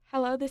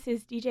Hello, this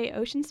is DJ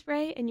Ocean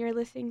Spray, and you're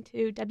listening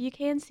to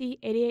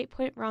WKNC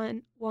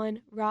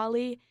 88.1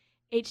 Raleigh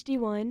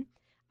HD1.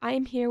 I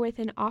am here with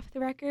an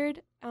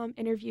off-the-record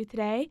interview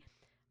today,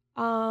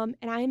 and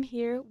I am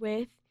here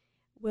with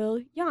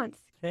Will Younts.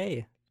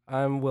 Hey,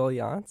 I'm Will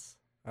Younts.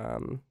 I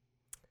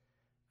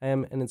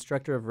am an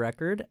instructor of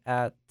record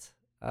at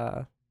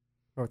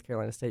North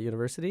Carolina State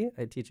University.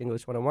 I teach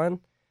English 101,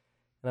 and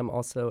I'm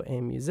also a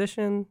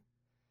musician,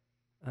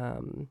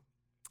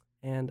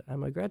 and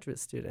I'm a graduate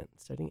student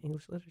studying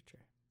English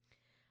literature.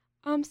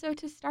 So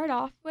to start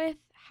off with,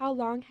 how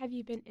long have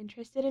you been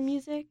interested in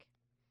music?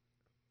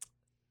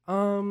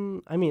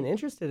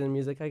 Interested in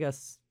music, I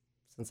guess,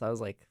 since I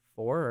was like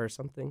 4 or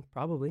something,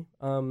 probably.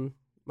 My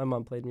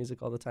mom played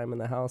music all the time in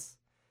the house.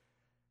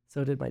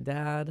 So did my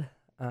dad.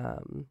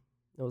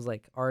 It was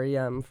like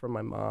REM from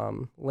my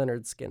mom,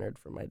 Leonard Skinner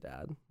from my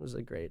dad. It was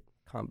a great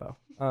combo.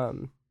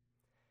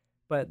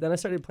 But then I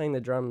started playing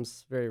the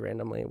drums very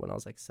randomly when I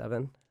was like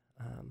 7.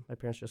 My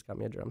parents just got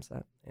me a drum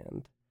set,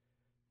 and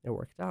it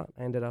worked out.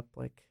 I ended up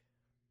like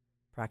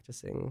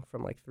practicing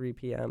from like 3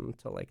 p.m.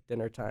 till like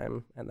dinner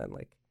time, and then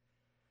like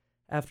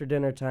after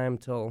dinner time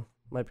till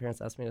my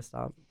parents asked me to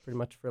stop, pretty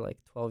much for like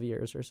 12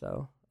 years or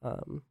so.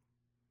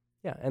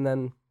 And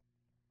then,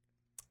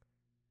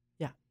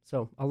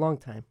 so a long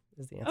time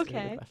is the answer to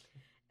the question.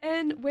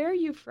 And where are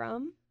you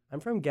from? I'm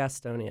from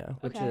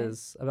Gastonia, which Okay.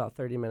 is about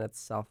 30 minutes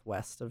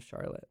southwest of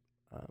Charlotte.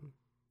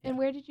 And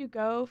where did you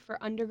go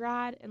for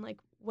undergrad, and like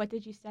what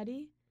did you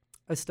study?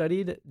 I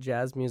studied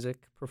jazz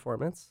music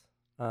performance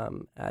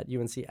at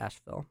UNC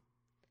Asheville.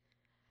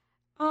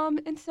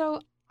 And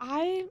so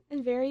I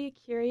am very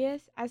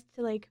curious as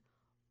to like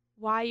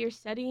why you're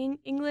studying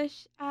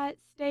English at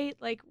State.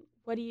 Like,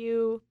 what are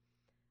you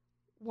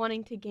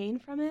wanting to gain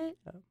from it?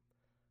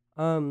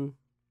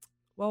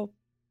 Well,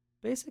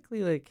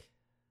 basically, like,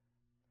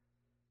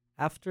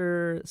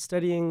 after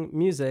studying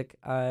music,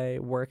 I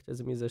worked as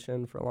a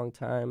musician for a long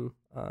time.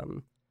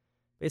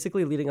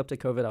 Basically, leading up to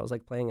COVID, I was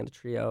like playing in a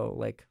trio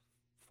like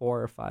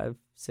 4 or 5,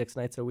 6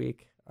 nights a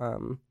week,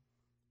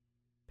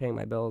 paying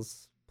my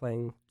bills,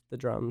 playing the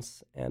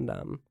drums, and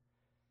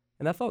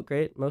that felt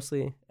great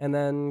mostly. And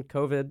then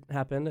COVID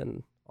happened,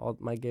 and all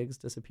my gigs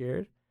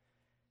disappeared.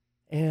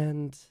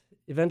 And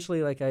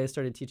eventually, like, I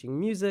started teaching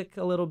music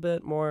a little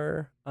bit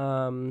more,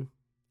 and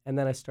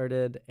then I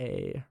started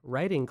a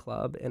writing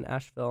club in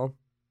Asheville.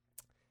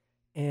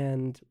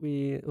 And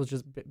it was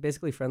just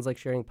basically friends like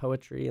sharing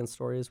poetry and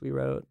stories we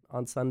wrote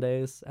on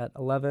Sundays at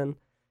 11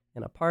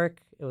 in a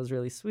park. It was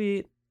really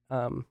sweet.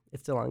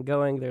 It's still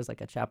ongoing. There's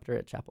like a chapter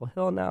at Chapel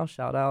Hill now.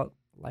 Shout out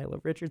Lila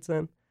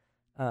Richardson.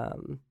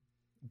 And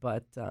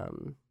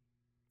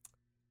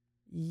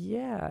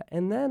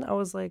then I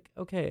was like,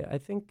 okay, I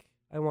think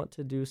I want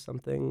to do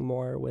something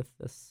more with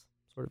this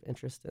sort of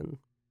interest in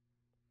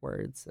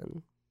words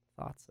and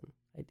thoughts and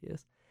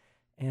ideas.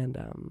 And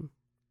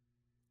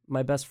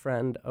my best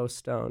friend, O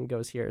Stone,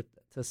 goes here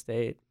to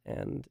State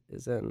and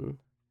is in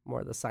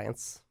more of the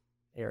science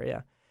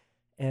area.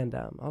 And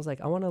I was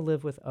like, I want to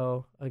live with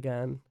O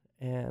again.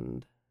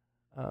 And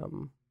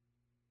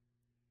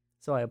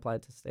so I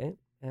applied to State,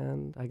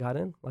 and I got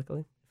in,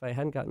 luckily. If I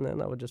hadn't gotten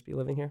in, I would just be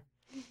living here,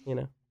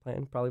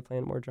 probably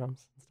playing more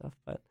drums and stuff.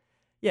 But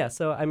yeah,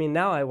 so I mean,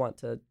 now I want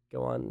to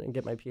go on and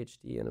get my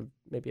PhD and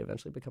maybe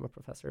eventually become a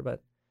professor.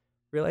 But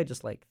really, I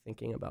just like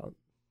thinking about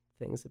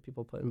things that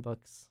people put in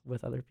books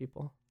with other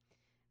people.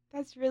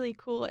 That's really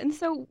cool. And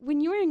so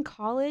when you were in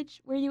college,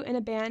 were you in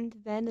a band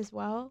then as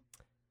well?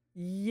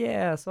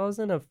 Yeah, so I was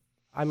in a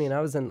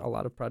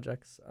lot of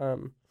projects. I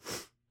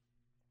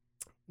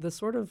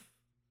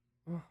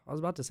was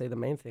about to say the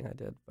main thing I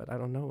did, but I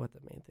don't know what the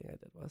main thing I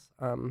did was.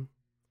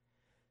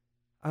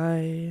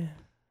 I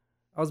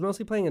was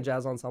mostly playing in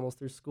jazz ensembles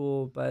through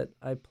school, but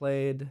I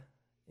played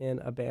in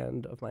a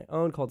band of my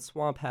own called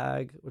Swamp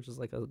Hag, which is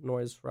like a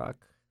noise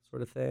rock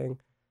sort of thing,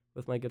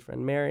 with my good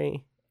friend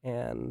Mary.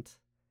 And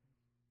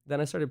then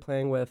I started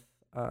playing with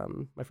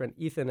my friend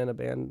Ethan in a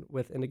band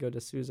with Indigo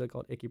D'Souza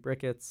called Icky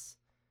Brickets,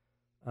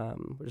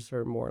 which is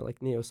her more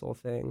like neo-soul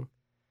thing.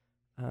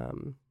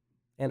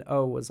 And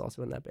O was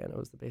also in that band. O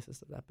was the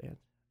bassist of that band.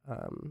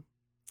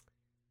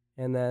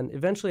 And then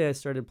eventually I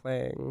started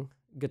playing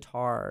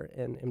guitar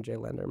in MJ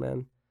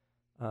Lenderman.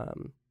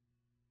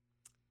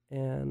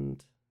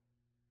 And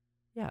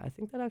yeah, I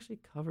think that actually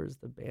covers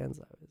the bands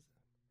I was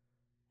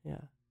in.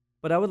 Yeah.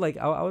 But I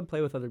would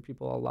play with other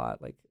people a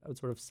lot. Like I would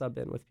sort of sub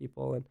in with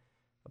people, and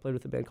I played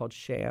with a band called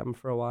Sham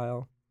for a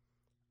while.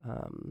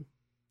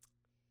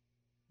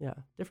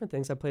 Different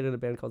things. I played in a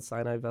band called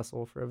Sinai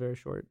Vessel for a very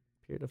short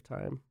period of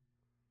time.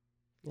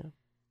 Yeah.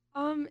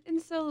 And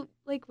so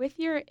like with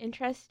your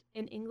interest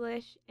in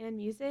English and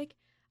music,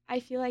 I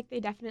feel like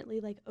they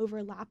definitely like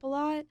overlap a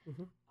lot.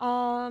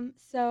 Mm-hmm.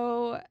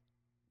 So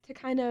to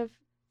kind of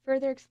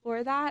further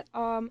explore that,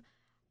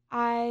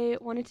 I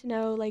wanted to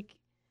know like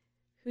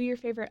who your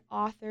favorite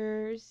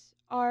authors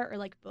are or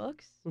like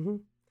books.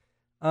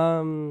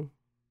 Mm-hmm.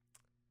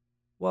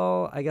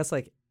 Well, I guess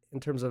like in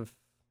terms of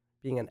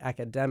being an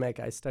academic,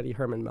 I study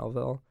Herman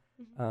Melville.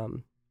 Mm-hmm.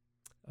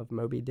 of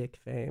Moby Dick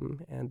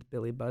fame and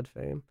Billy Budd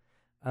fame.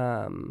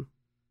 Um,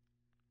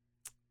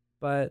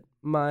 but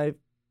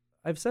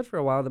I've said for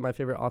a while that my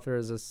favorite author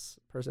is this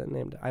person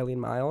named Eileen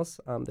Miles.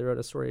 They wrote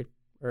a story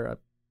or a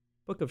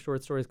book of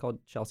short stories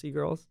called Chelsea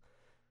Girls,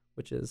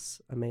 which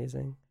is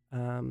amazing.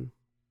 And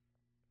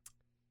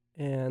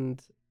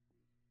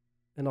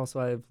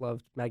also I've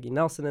loved Maggie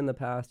Nelson in the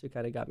past, who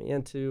kind of got me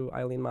into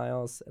Eileen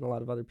Miles and a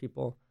lot of other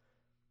people,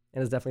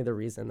 and is definitely the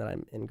reason that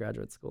I'm in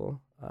graduate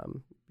school,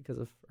 because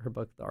of her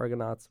book, The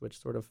Argonauts, which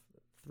sort of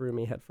threw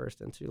me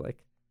headfirst into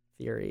like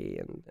theory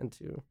and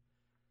into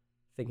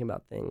thinking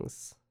about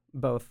things,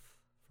 both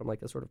from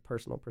like a sort of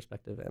personal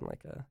perspective and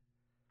like a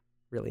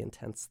really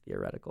intense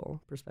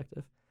theoretical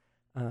perspective,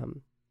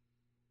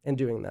 and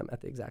doing them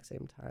at the exact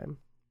same time,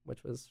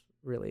 which was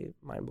really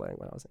mind-blowing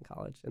when I was in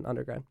college and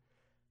undergrad.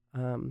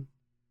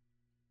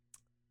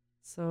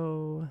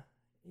 So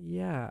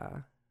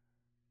yeah,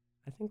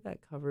 I think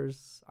that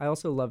covers. I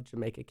also love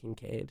Jamaica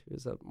Kincaid,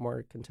 who's a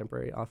more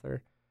contemporary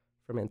author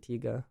from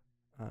Antigua.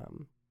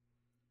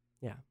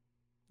 Yeah,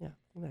 I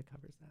think that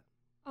covers that.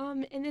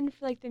 And then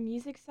for like the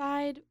music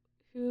side,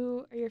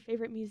 who are your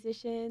favorite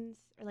musicians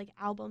or like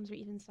albums or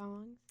even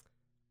songs?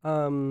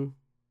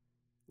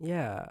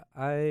 Yeah,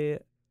 I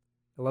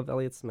love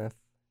Elliott Smith.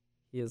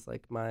 He is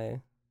like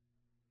my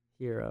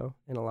hero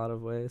in a lot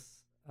of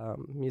ways,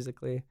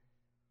 musically.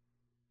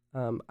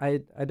 I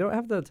don't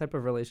have the type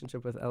of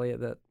relationship with Elliot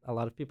that a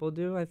lot of people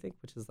do, I think,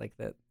 which is like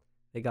that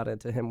they got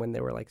into him when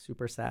they were like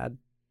super sad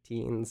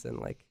teens, and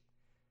like,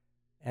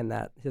 and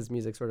that his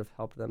music sort of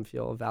helped them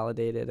feel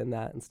validated and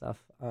that and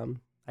stuff.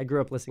 I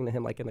grew up listening to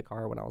him like in the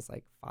car when I was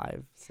like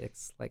 5,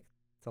 6, like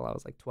till I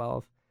was like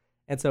 12.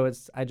 And so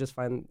I just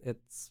find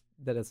it's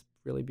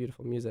really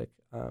beautiful music.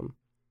 And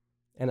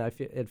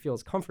it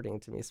feels comforting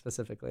to me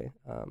specifically.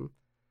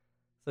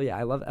 So yeah,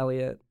 I love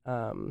Elliot.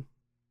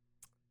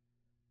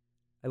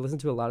 I listen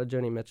to a lot of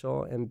Joni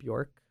Mitchell and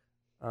Bjork.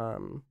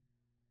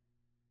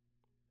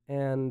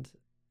 And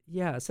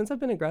yeah, since I've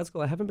been in grad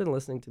school, I haven't been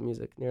listening to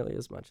music nearly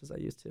as much as I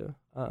used to,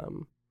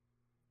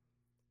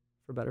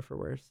 for better, for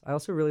worse. I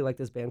also really like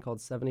this band called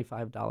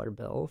 $75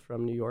 Bill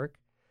from New York.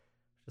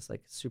 Just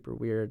like super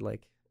weird,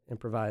 like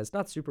improvised,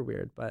 not super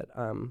weird, but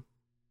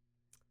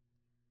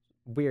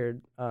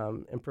weird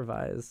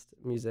improvised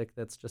music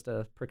that's just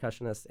a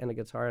percussionist and a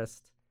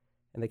guitarist,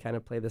 and they kind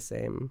of play the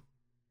same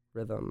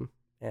rhythm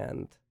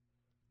and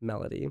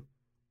melody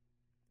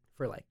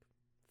for like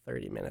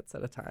 30 minutes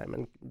at a time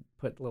and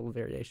put little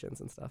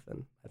variations and stuff,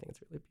 and I think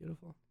it's really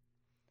beautiful.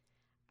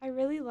 I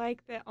really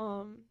like that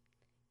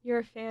you're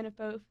a fan of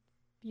both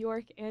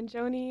Bjork and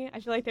Joni.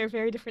 I feel like they're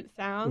very different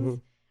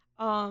sounds.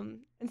 And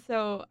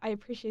so I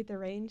appreciate the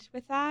range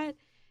with that.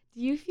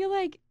 Do you feel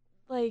like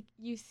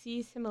you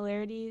see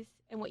similarities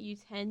in what you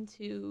tend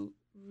to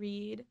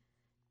read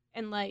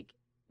and like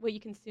what you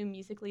consume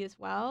musically as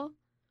well?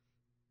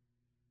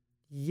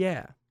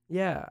 Yeah.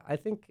 I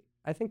think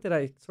that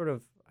I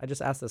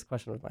just asked this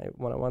question with my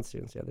one-on-one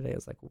students the other day.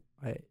 Is like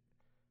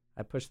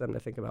I push them to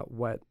think about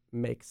what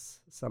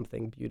makes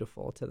something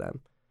beautiful to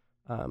them,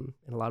 and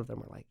a lot of them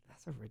were like,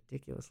 "That's a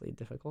ridiculously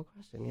difficult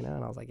question," you know.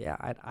 And I was like, "Yeah,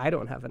 I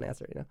don't have an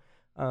answer, you know."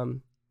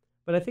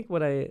 But I think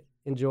what I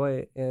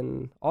enjoy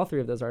in all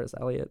three of those artists,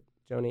 Elliot,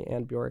 Joni,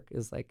 and Bjork,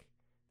 is like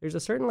there's a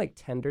certain like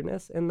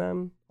tenderness in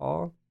them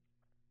all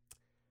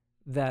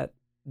that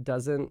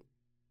doesn't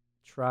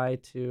try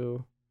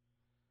to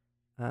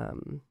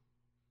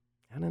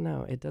I don't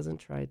know. It doesn't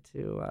try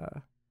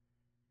to.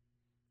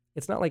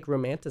 It's not like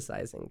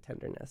romanticizing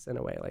tenderness in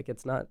a way. Like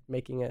it's not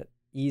making it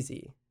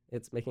easy.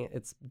 It's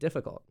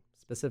difficult,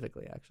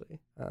 specifically, actually.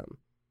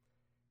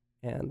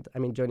 And I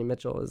mean, Joni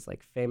Mitchell is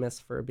like famous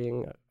for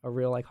being a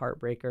real like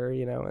heartbreaker,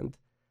 you know. And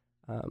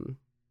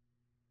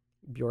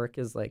Bjork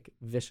is like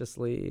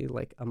viciously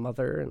like a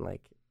mother and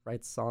like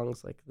writes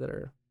songs like that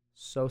are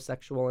so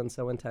sexual and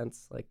so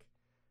intense. Like,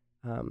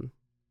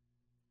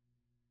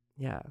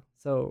 yeah.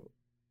 So.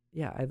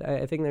 Yeah,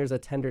 I think there's a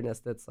tenderness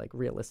that's like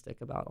realistic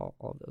about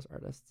all of those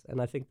artists.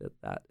 And I think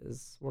that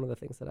is one of the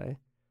things that I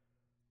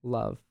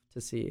love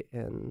to see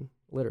in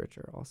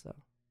literature also.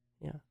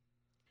 Yeah.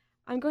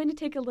 I'm going to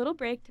take a little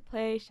break to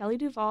play Shelley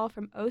Duvall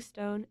from O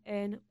Stone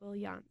and Will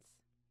Younts.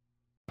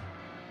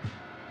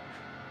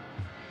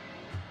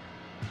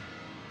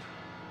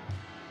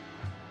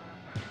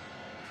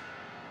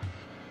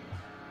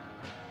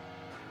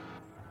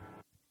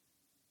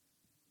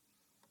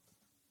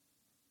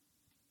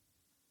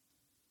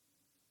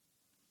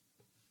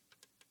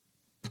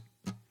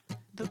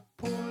 The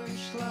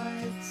porch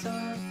lights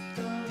up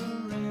the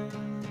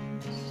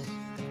rims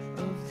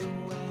of the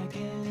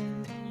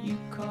wagon you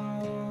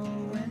call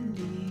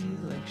Wendy,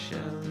 like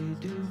Shelley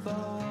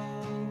Duvall.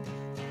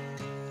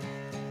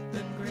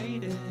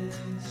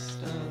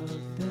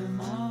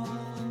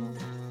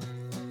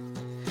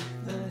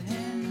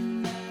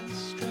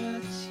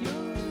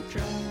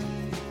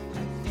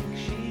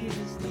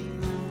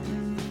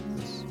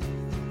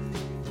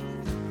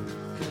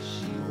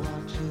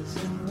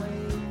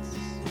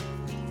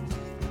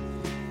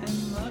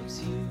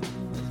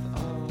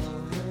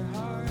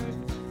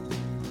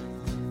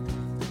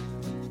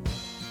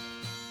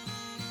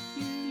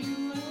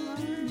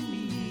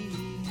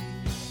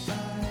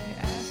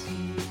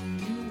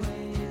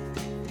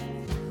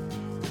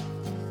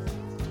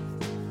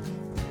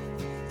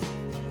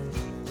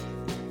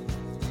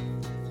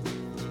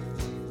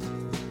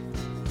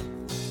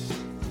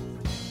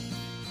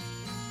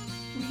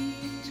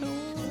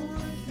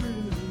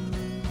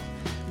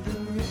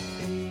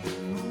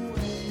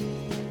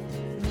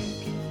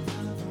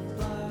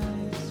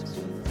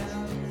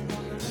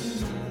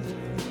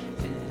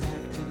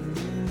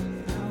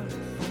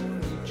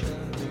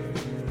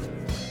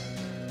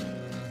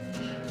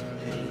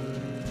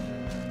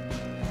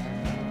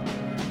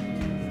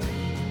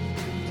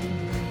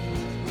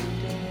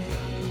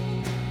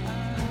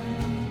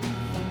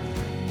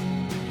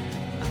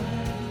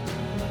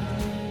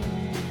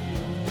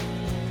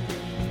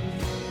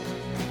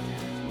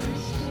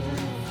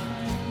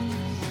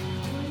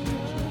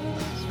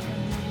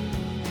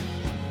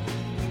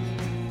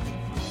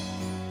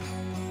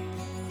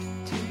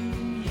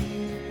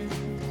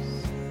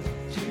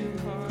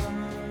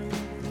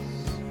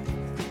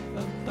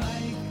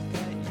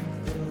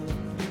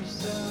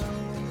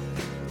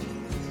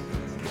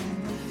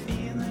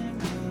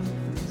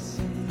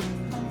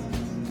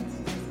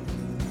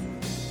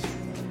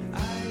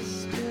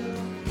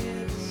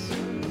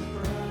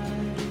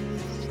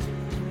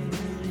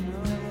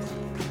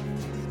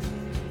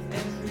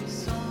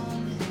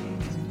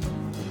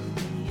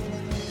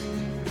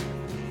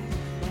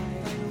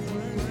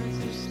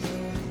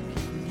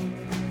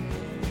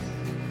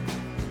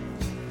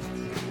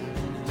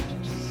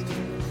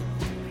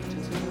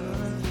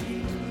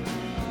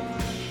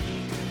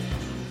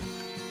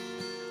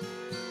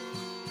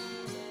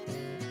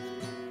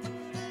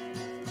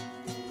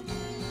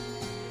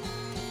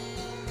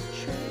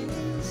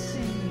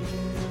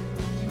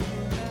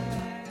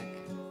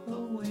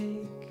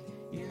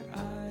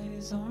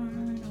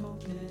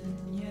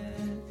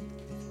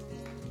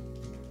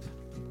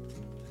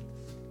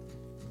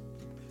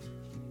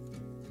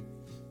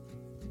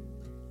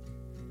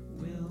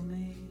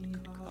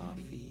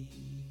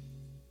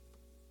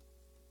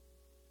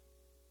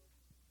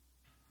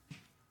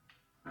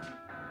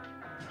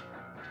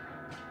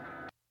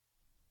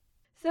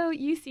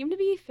 you seem to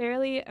be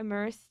fairly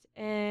immersed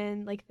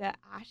in like the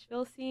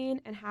Asheville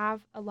scene and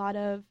have a lot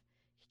of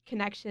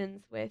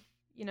connections with,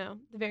 the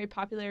very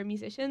popular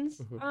musicians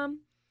Hmm.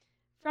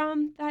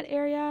 from that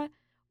area.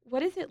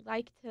 What is it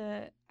like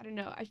to, I don't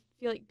know, I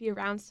feel like be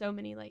around so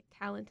many like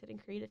talented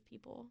and creative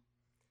people?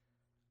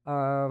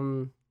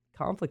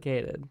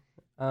 Complicated.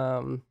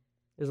 Um,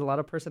 there's a lot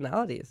of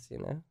personalities,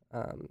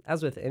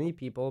 as with any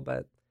people,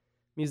 but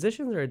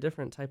musicians are a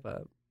different type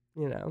of,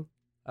 you know,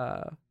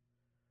 uh,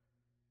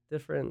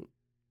 different.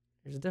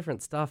 There's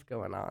different stuff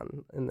going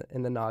on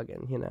in the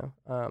noggin,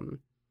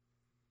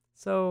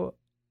 So,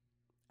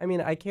 I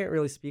mean, I can't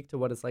really speak to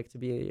what it's like to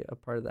be a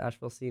part of the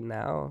Asheville scene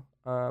now.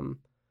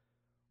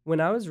 When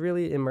I was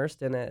really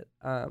immersed in it,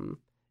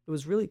 it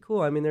was really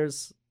cool. I mean, there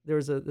was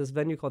this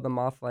venue called the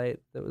Mothlight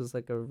that was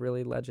like a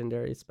really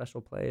legendary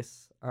special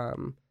place.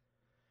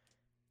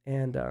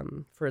 And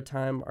for a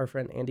time, our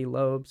friend Andy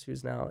Lobes,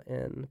 who's now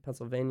in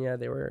Pennsylvania,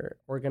 they were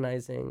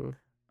organizing,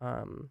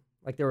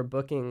 like they were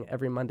booking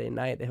every Monday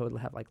night. They would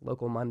have like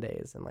local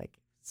Mondays, and like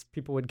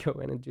people would go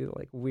in and do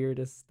like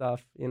weirdest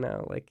stuff,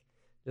 like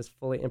just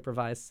fully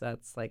improvised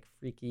sets, like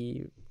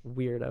freaky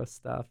weirdo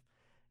stuff.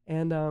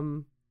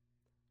 And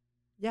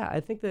yeah,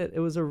 I think that it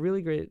was a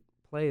really great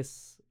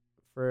place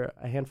for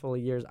a handful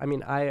of years. I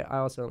mean, I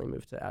also only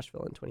moved to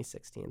Asheville in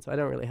 2016, so I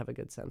don't really have a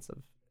good sense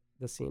of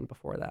the scene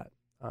before that,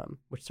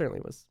 which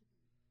certainly was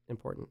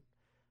important.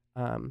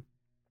 Um,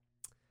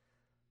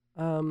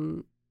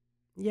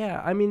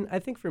 yeah, I mean, I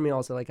think for me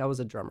also, like I was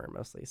a drummer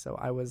mostly, so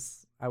I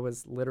was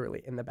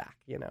literally in the back,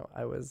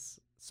 I was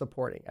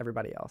supporting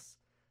everybody else.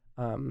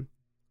 Um,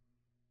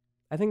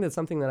 I think that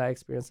something that I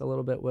experienced a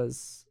little bit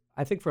was,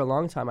 I think for a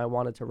long time I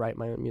wanted to write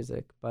my own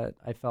music, but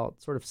I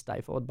felt sort of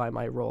stifled by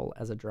my role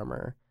as a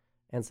drummer,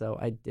 and so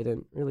I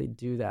didn't really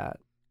do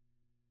that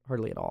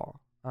hardly at all.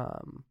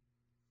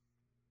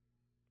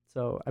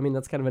 So I mean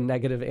that's kind of a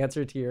negative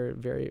answer to your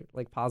very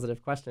like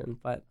positive question,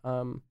 but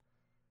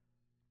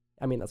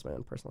I mean that's my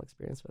own personal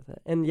experience with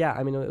it. And yeah,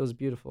 I mean it was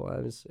beautiful.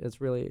 It's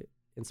really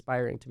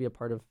inspiring to be a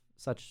part of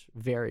such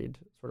varied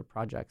sort of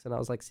projects. And I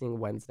was like seeing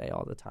Wednesday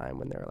all the time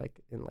when they're like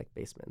in like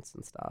basements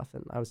and stuff.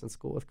 And I was in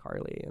school with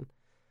Carly, and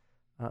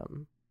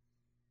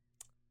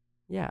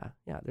yeah,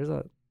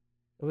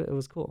 it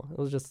was cool. It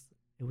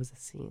was a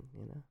scene.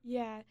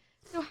 Yeah.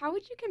 So how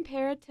would you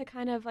compare it to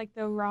kind of like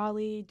the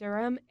Raleigh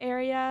Durham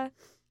area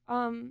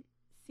um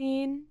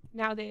scene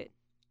now that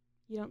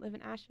you don't live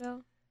in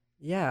Asheville?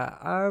 Yeah,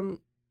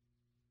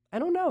 I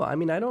don't know. I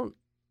mean,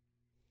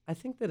 I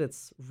think that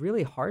it's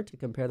really hard to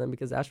compare them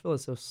because Asheville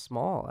is so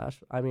small.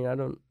 I mean, I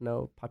don't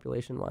know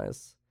population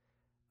wise.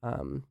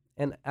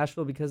 And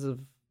Asheville, because of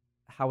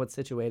how it's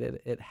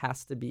situated, it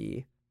has to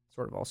be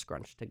sort of all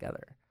scrunched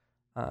together,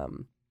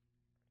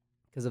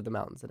 because of the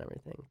mountains and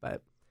everything.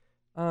 But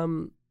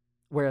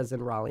whereas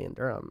in Raleigh and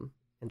Durham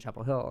and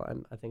Chapel Hill,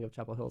 I think of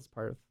Chapel Hill as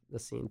part of the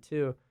scene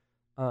too.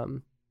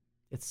 Um,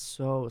 it's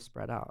so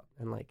spread out,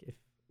 and like if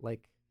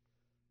like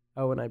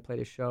oh, and I played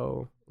a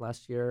show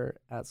last year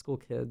at School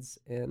Kids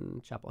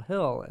in Chapel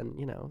Hill, and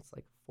it's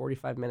like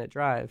 45-minute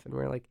drive, and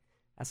we're like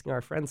asking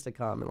our friends to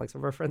come, and like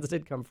some of our friends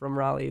did come from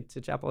Raleigh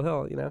to Chapel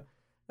Hill.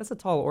 That's a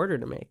tall order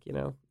to make.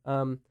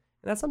 And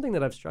that's something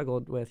that I've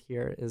struggled with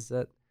here is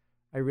that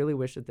I really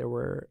wish that there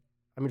were.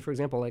 I mean, for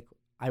example, like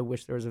I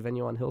wish there was a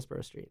venue on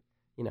Hillsborough Street.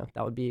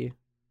 That would be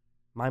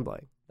mind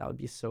blowing. That would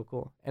be so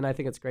cool. And I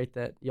think it's great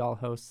that y'all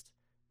host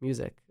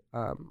music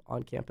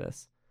on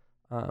campus.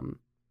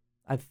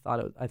 I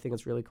think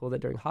it's really cool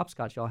that during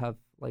Hopscotch y'all have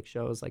like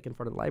shows like in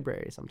front of the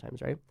library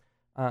sometimes, right?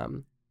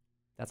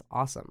 That's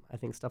awesome. I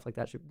think stuff like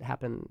that should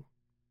happen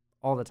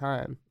all the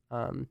time.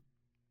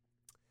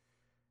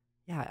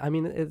 Yeah, I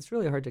mean it's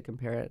really hard to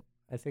compare it.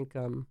 I think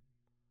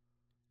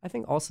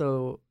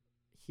also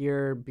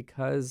here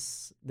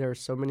because there's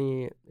so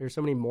many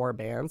more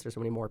bands, there's so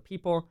many more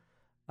people.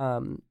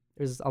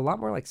 There's a lot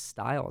more like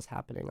styles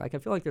happening. Like I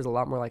feel like there's a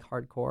lot more like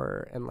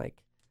hardcore and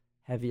like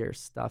heavier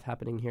stuff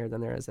happening here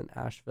than there is in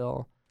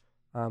Asheville.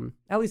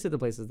 At least at the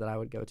places that I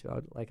would go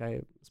to.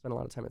 I spent a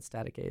lot of time at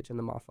Static Age and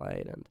the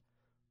Mothlight, and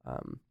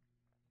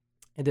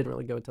I didn't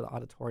really go to the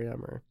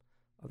auditorium or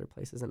other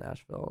places in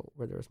Asheville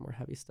where there was more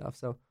heavy stuff.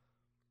 So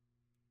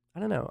I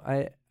don't know.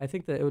 I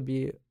think that it would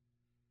be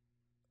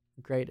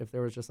great if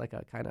there was just like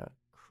a kind of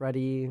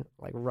cruddy,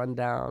 like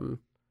rundown,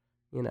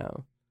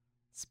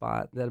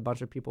 spot that a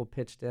bunch of people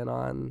pitched in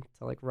on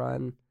to like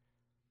run,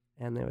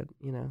 and they would,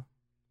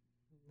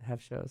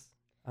 have shows.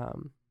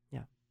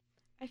 Yeah.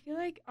 I feel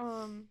like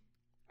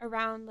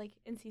around like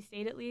NC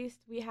State at least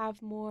we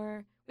have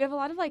a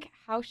lot of like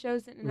house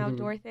shows and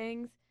outdoor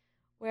things,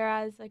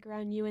 whereas like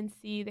around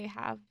UNC they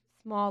have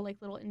small like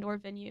little indoor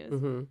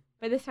venues.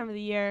 By this time of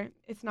the year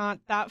it's not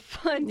that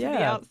fun to be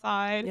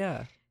outside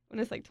when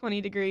it's like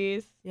 20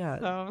 degrees. Yeah,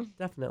 so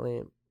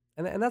definitely.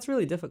 And that's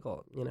really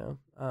difficult,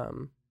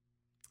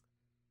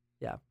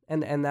 yeah,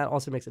 and that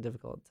also makes it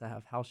difficult to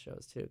have house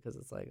shows too, because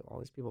it's like all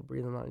these people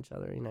breathing on each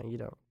other. You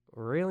don't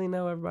really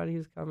know everybody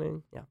who's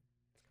coming. Yeah,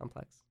 it's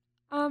complex.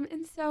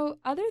 And so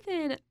other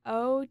than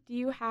do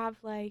you have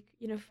like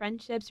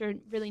friendships or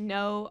really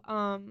know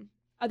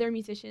other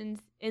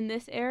musicians in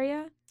this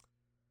area?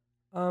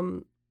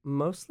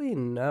 Mostly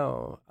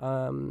no.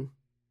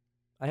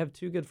 I have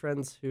two good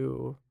friends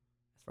who,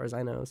 as far as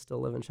I know, still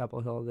live in Chapel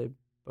Hill. They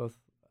both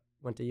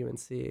went to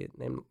UNC,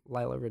 named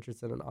Lila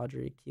Richardson and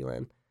Audrey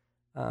Keelan,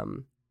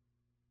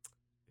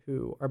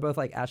 who are both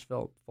like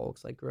Asheville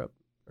folks, like grew up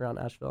around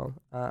Asheville,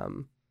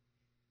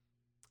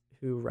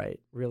 who write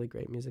really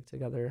great music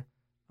together,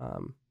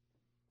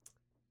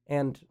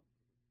 and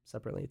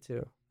separately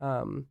too.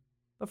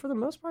 But for the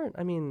most part,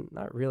 I mean,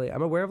 not really.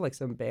 I'm aware of like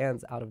some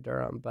bands out of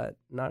Durham, but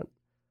not.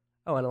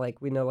 Oh, and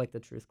like we know like the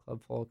Truth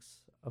Club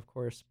folks, of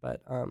course,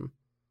 but for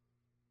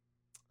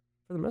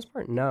the most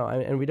part, no.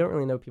 And we don't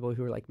really know people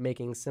who are like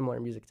making similar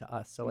music to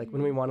us. So like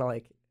when we want to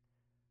like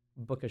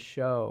book a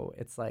show,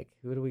 it's like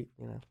who do we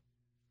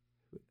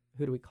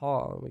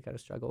call? And we kind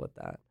of struggle with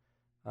that,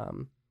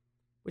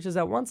 which is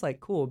at once like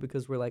cool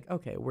because we're like,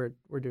 okay, we're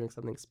doing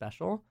something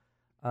special,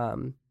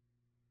 but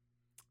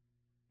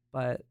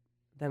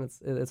then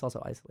it's also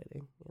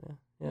isolating,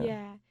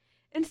 Yeah.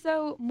 And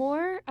so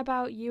more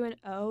about you and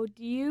O.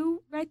 Do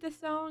you write the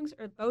songs,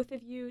 or both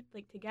of you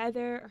like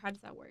together, or how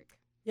does that work?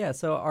 Yeah,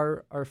 so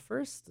our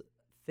first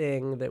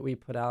thing that we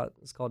put out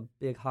is called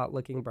Big Hot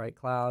Looking Bright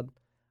Cloud,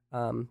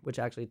 which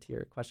actually, to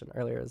your question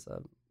earlier, is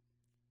a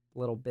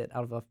little bit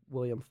out of a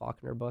William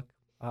Faulkner book.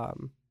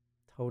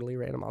 Totally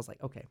random. I was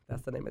like, okay,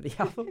 that's the name of the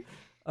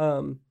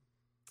album.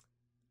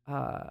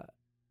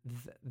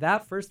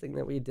 That first thing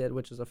that we did,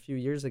 which was a few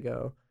years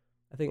ago,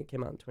 I think it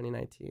came out in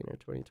 2019 or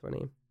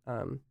 2020.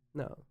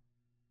 No,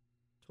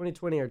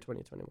 2020 or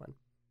 2021.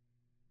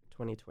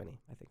 2020,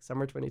 I think,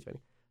 summer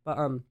 2020. But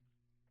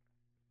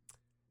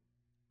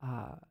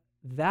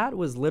that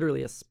was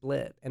literally a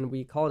split, and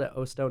we called it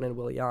O Stone and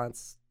Will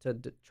Younts to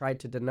try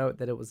to denote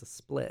that it was a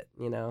split,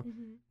 And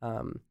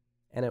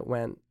it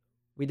went,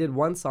 we did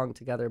one song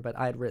together, but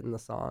I had written the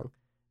song,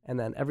 and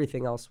then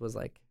everything else was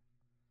like,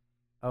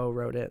 O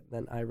wrote it,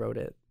 then I wrote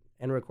it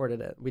and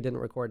recorded it. We didn't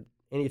record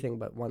anything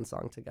but one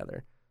song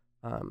together.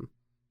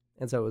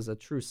 And so it was a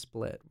true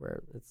split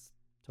where it's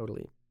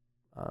totally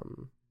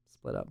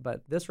split up.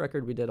 But this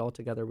record we did all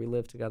together. We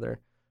lived together.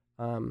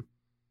 We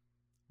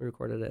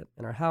recorded it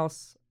in our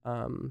house.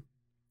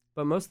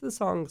 But most of the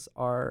songs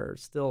are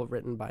still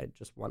written by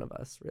just one of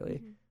us,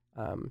 really.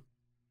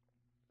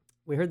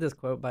 We heard this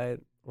quote by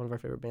one of our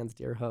favorite bands,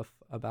 Deerhoof,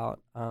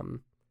 about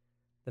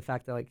the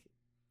fact that like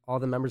all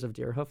the members of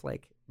Deerhoof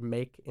like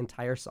make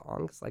entire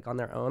songs like on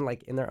their own,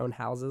 like in their own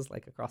houses,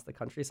 like across the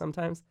country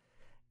sometimes.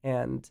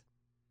 And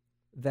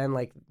then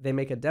like they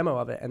make a demo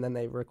of it and then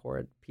they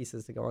record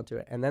pieces to go into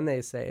it. And then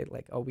they say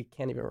like, oh, we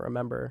can't even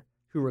remember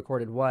who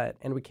recorded what,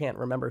 and we can't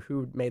remember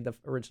who made the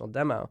original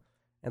demo.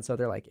 And so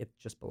they're like, it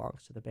just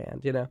belongs to the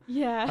band,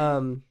 Yeah.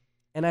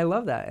 And I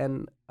love that.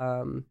 And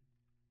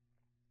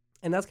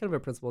that's kind of a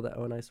principle that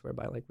O and I swear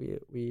by. Like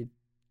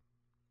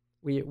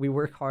we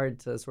work hard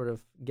to sort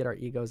of get our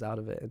egos out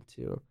of it and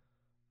to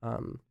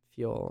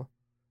feel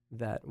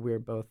that we're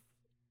both,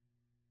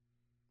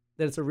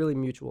 that it's a really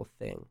mutual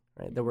thing,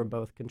 right? That we're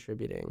both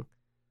contributing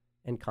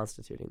and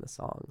constituting the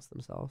songs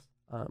themselves.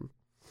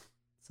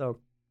 So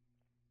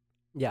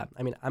yeah,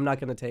 I mean, I'm not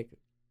going to take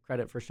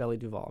credit for Shelley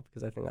Duvall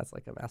because I think that's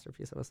like a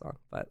masterpiece of a song.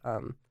 But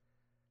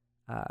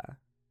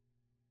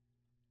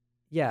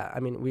yeah, I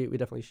mean, we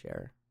definitely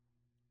share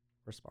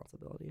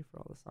responsibility for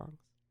all the songs.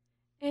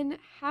 And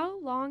how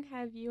long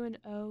have you and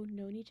O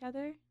known each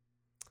other?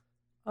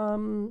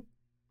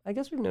 I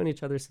guess we've known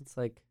each other since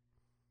like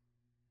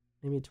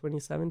maybe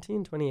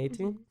 2017,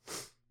 2018.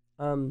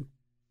 I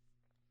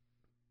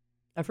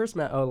first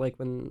met O like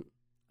when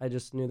I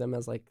just knew them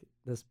as like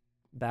this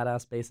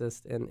badass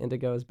bassist in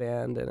Indigo's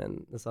band and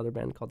in this other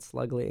band called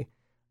Slugly.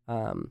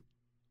 And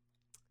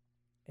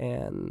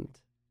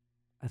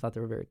I thought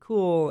they were very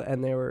cool,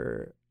 and they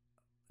were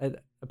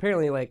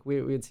apparently like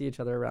we would see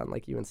each other around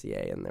like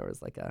UNCA, and there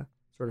was like a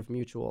sort of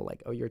mutual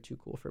like, oh, you're too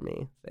cool for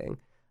me thing.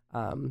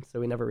 So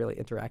we never really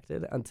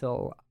interacted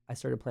until I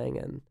started playing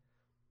in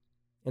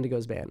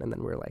Indigo's band, and then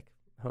we were like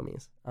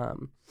homies.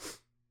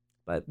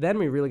 But then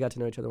we really got to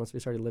know each other once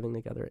we started living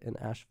together in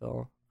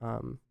Asheville,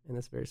 in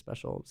this very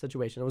special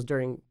situation. It was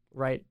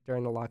right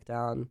during the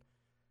lockdown.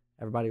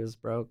 Everybody was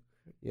broke,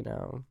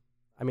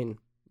 I mean,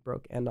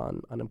 broke and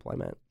on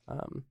unemployment,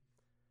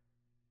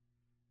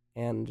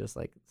 and just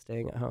like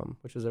staying at home,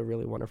 which was a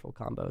really wonderful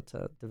combo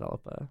to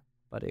develop a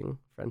budding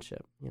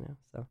friendship,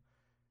 So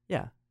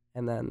yeah.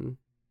 And then,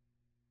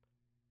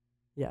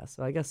 yeah,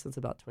 so I guess it's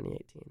about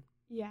 2018.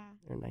 Yeah.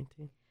 Or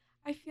 19.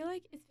 I feel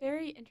like it's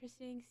very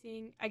interesting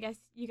seeing, I guess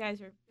you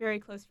guys are very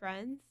close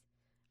friends,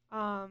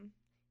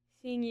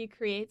 seeing you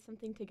create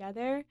something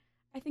together.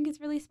 I think it's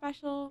really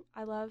special.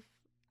 I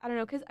don't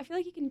know, because I feel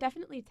like you can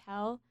definitely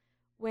tell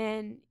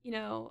when,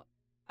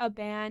 a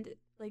band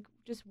like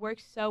just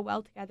works so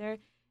well together,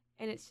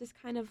 and it's just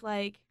kind of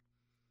like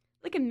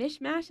a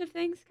mishmash of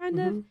things kind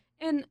of.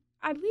 And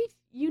I believe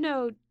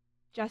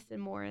Justin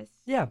Morris.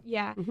 Yeah.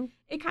 Yeah.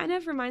 It kind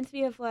of reminds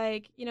me of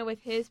like,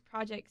 with his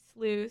project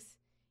Sluice,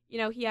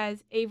 he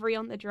has Avery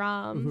on the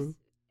drums,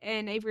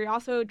 and Avery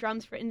also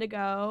drums for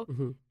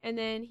Indigo. And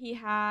then he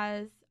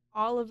has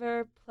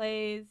Oliver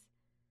plays,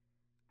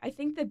 I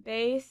think, the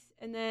bass,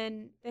 and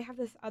then they have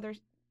this other.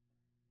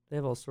 They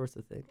have all sorts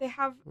of things. They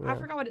have, I Yeah.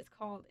 forgot what it's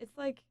called. It's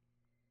like,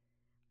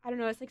 I don't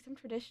know. It's like some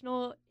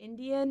traditional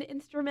Indian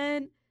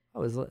instrument.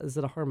 Oh, is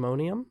it a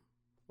harmonium?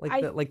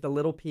 I Like the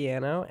little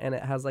piano, and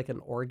it has like an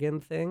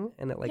organ thing,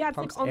 and it like yeah, it's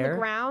pumps like on air. the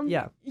ground.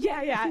 Yeah, Yeah,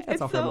 I yeah. think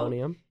that's And a so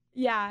harmonium.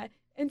 yeah,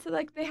 and so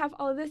like they have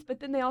all of this, but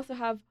then they also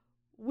have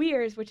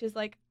Weir's, which is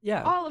like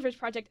Yeah, Oliver's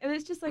project, and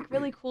it's just like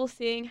really cool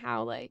seeing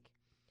how like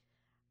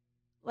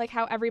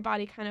how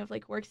everybody kind of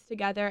like works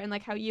together, and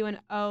like how you and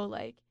O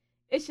like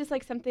it's just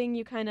like something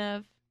you kind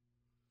of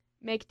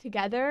make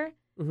together.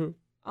 hmm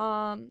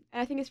And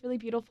I think it's really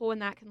beautiful when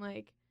that can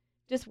like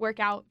just work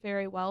out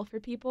very well for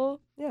people.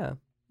 yeah,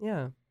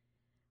 yeah.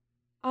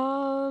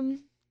 Um,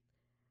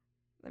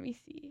 let me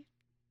see.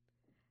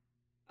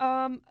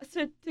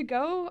 So to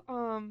go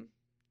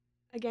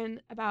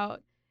again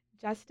about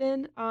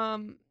Justin,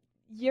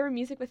 your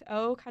music with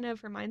O kind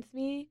of reminds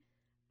me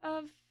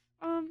of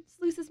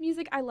Sluice's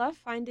music. I love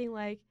finding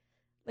like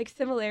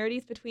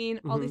similarities between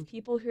all hmm these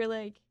people who are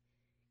like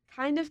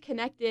kind of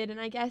connected,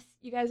 and I guess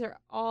you guys are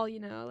all, you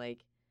know,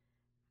 like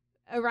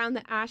around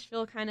the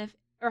Asheville kind of,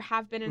 or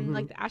have been in hmm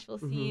like the Asheville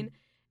hmm scene.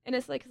 And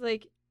it's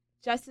like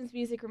Justin's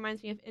music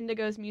reminds me of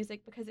Indigo's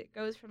music because it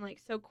goes from like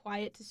so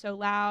quiet to so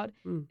loud,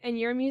 Mm. and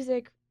your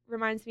music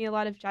reminds me a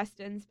lot of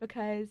Justin's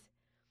because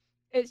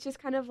it's just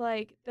kind of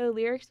like the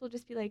lyrics will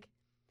just be like,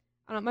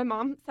 I don't know, my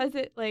mom says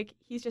it like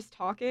he's just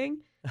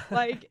talking.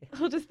 Like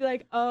he'll just be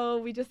like, "Oh,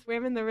 we just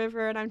swam in the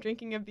river and I'm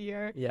drinking a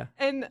beer." Yeah.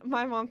 And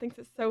my mom thinks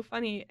it's so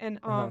funny. And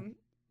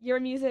your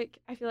music,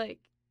 I feel like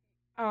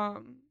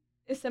um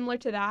is similar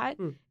to that.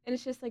 Mm. And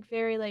it's just like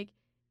very like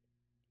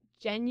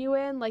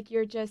genuine, like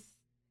you're just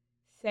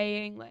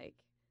saying like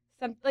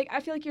some, like I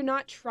feel like you're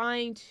not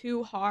trying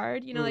too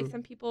hard, you know, like Mm.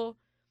 some people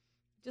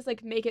just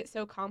like make it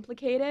so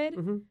complicated.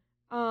 hmm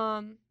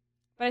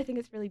But I think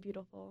it's really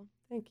beautiful.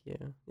 Thank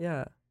you.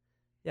 Yeah,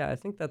 yeah. I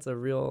think that's a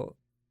real.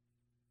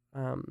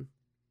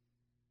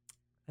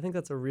 I think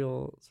that's a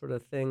real sort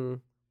of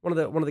thing. One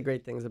of the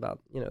great things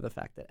about the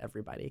fact that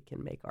everybody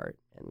can make art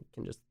and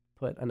can just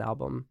put an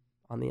album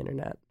on the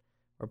internet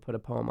or put a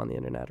poem on the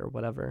internet or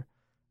whatever,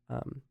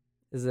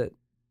 is that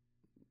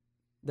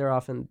there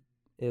often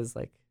is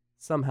like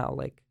somehow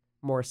like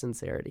more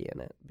sincerity in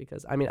it,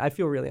 because I mean I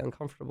feel really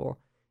uncomfortable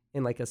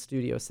in like a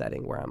studio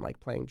setting where I'm like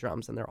playing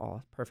drums and they're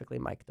all perfectly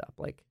mic'd up.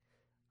 Like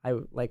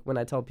when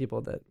I tell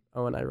people that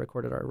and I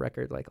recorded our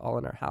record like all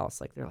in our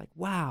house, like they're like,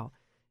 wow.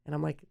 And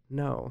I'm like,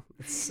 no,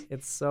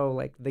 it's so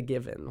like the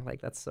given,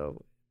 like that's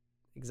so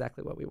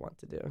exactly what we want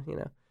to do.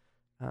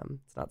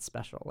 It's not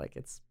special. Like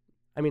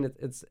I mean,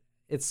 it's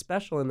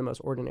special in the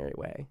most ordinary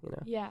way.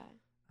 Yeah.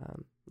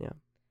 Yeah.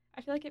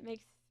 I feel like it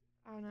makes,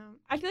 I don't know.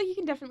 I feel like you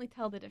can definitely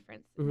tell the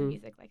difference in the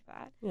music like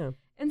that. Yeah.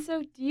 And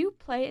so do you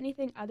play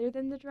anything other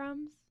than the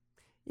drums?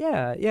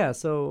 Yeah.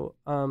 So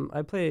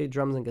I play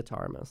drums and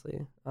guitar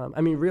mostly.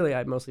 I mean, really,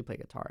 I mostly play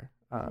guitar.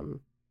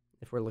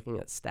 If we're looking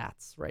at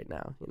stats right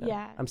now,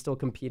 Yeah. I'm still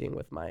competing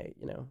with my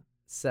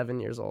 7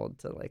 years old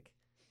to like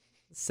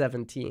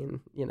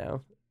 17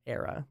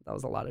 era. That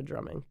was a lot of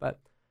drumming, but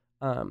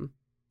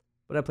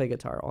I play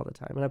guitar all the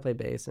time, and I play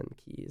bass and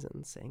keys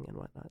and sing and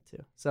whatnot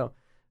too. So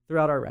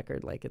throughout our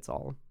record, like it's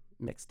all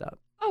mixed up.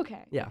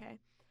 Okay. Yeah. Okay.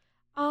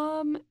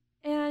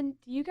 And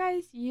do you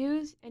guys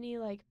use any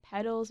like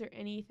pedals or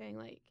anything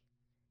like,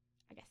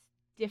 I guess,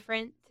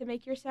 different to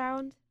make your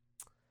sound?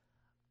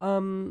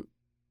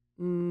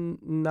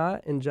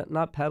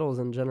 Not pedals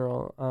in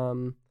general. I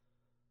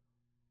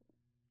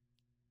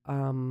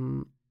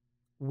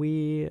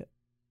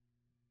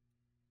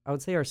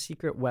would say our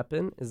secret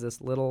weapon is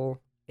this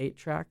little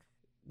 8-track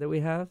that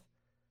we have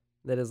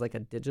that is like a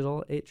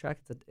digital 8-track.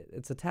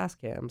 It's a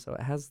Tascam, so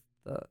it has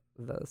the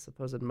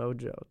supposed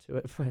mojo to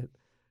it, but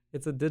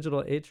it's a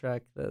digital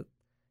 8-track that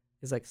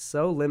is like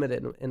so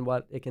limited in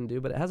what it can do,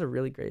 but it has a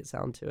really great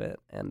sound to it.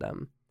 And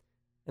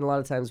a lot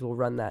of times we'll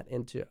run that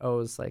into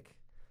O's like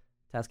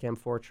Tascam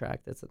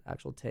 4-track that's an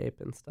actual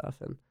tape and stuff.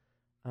 And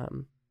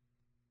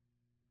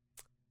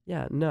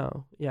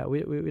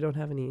we don't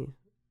have any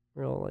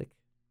real like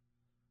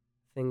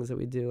things that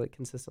we do like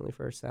consistently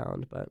for our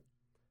sound, but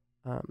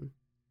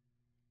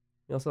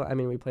we also, I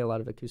mean, we play a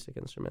lot of acoustic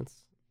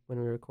instruments when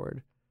we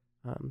record.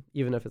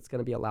 Even if it's going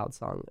to be a loud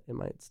song, it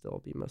might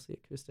still be mostly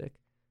acoustic,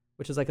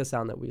 which is like a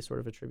sound that we sort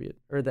of attribute,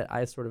 or that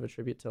I sort of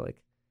attribute to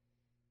like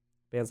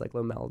bands like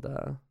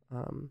Lomelda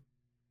and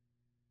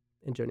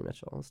Joni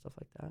Mitchell and stuff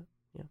like that.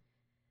 Yeah.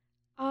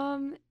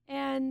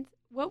 And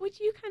what would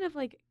you kind of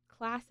like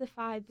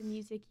classify the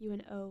music you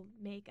and O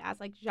make as,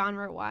 like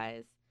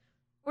genre-wise,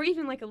 or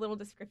even like a little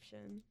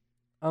description?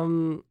 I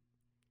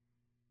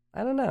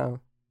don't know.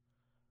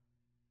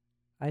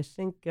 I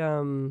think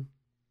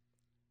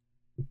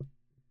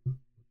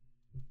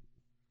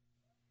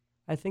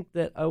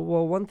that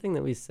one thing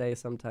that we say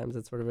sometimes,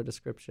 it's sort of a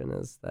description,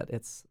 is that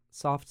it's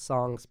soft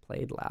songs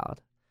played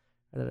loud,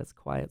 or that it's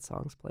quiet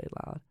songs played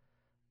loud.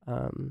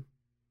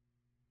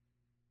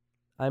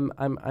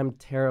 I'm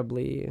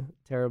terribly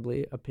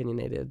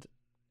opinionated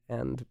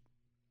and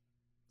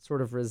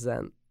sort of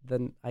resent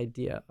the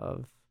idea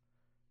of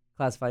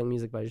classifying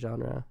music by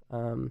genre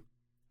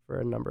for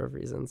a number of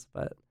reasons.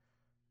 But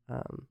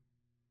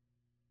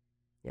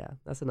yeah,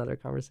 that's another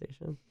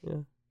conversation.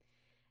 Yeah.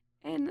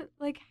 And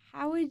like,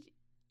 how would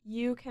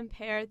you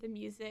compare the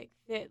music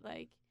that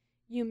like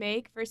you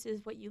make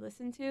versus what you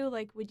listen to?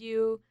 Like, what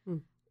do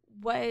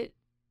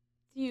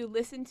you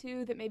listen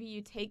to that maybe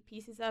you take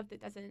pieces of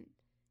that doesn't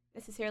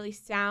necessarily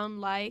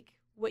sound like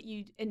what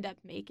you end up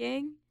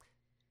making?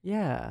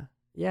 Yeah.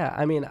 Yeah.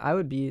 I mean, I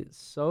would be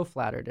so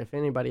flattered if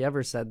anybody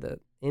ever said that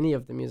any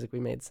of the music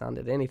we made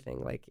sounded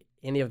anything like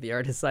any of the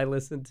artists I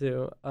listened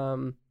to.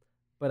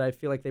 But I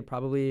feel like they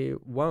probably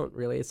won't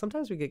really.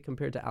 Sometimes we get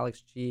compared to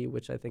Alex G,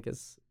 which I think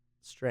is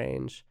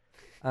strange.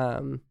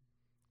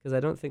 Because I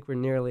don't think we're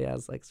nearly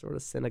as like sort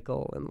of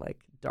cynical and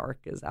like dark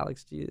as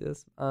Alex G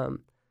is.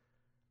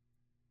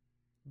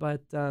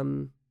 But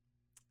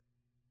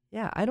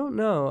yeah, I don't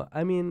know.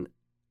 I mean,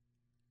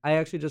 I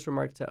actually just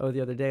remarked to O the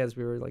other day as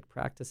we were like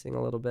practicing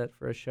a little bit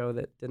for a show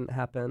that didn't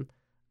happen.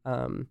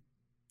 I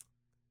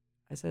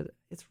said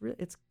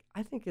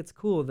I think it's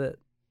cool that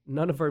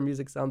none of our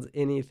music sounds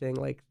anything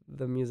like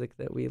the music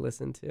that we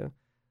listen to.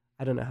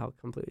 I don't know how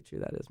completely true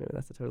that is. Maybe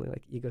that's a totally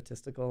like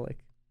egotistical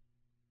like,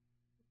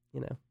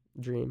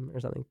 dream or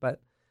something. But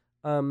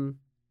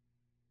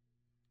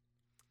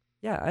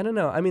yeah, I don't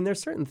know. I mean,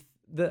 there's certain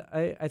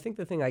I think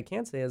the thing I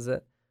can say is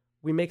that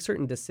we make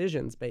certain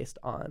decisions based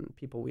on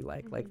people we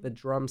like. Mm-hmm. Like the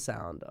drum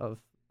sound of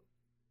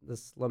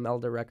this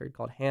Lamelda record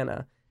called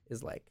Hannah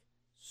is like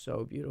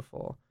so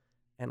beautiful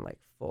and like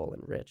full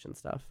and rich and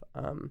stuff.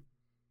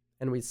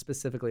 And we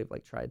specifically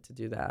like tried to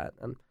do that.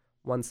 And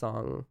one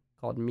song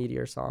called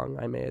Meteor Song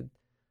I made,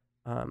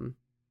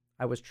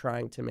 I was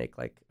trying to make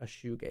like a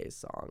shoegaze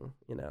song,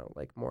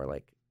 like more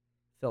like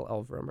Phil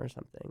Elverum or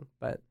something.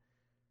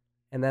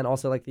 And then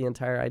also like the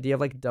entire idea of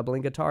like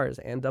doubling guitars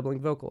and doubling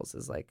vocals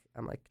is like,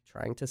 I'm like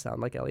trying to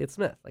sound like Elliott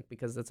Smith, like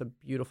because it's a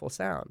beautiful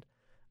sound.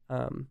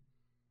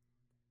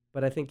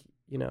 But I think,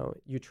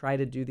 you try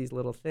to do these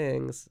little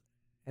things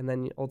and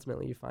then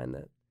ultimately you find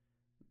that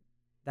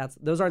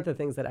those aren't the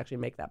things that actually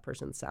make that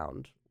person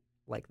sound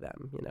like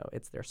them,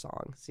 it's their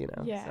songs,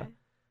 Yeah. So,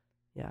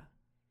 yeah.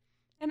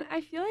 And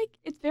I feel like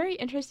it's very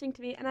interesting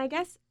to me. And I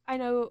guess I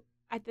know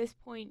at this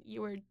point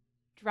you were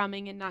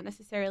drumming and not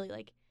necessarily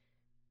like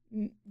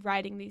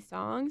writing these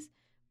songs.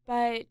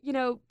 But,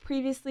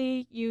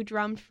 previously you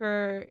drummed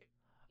for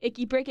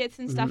Icky Brickets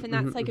and stuff, and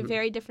that's like a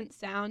very different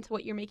sound to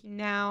what you're making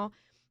now.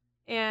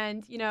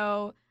 And,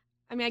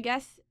 I mean, I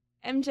guess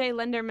MJ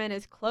Lenderman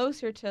is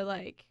closer to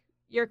like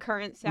your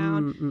current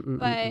sound.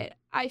 But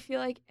I feel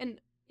like, and,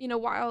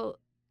 while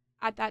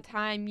at that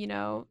time,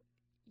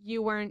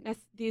 you weren't,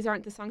 these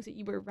aren't the songs that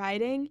you were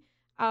writing,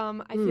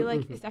 I feel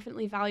like it's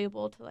definitely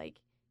valuable to like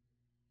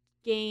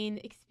gain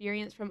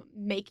experience from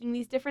making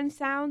these different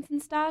sounds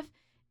and stuff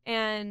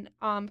and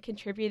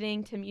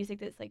contributing to music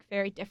that's like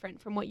very different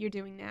from what you're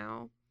doing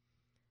now.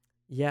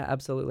 Yeah,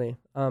 absolutely.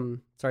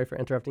 Sorry for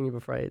interrupting you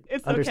before I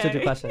It's understood okay.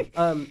 your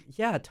question.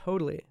 Yeah,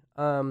 totally.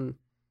 I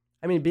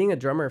mean, being a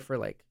drummer for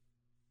like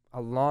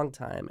a long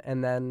time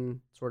and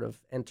then sort of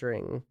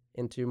entering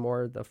into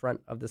more the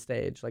front of the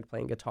stage, like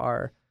playing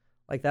guitar,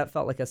 like that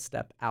felt like a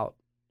step out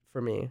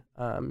for me.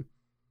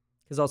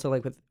 Because also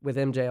like with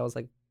MJ, I was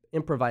like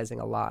improvising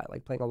a lot,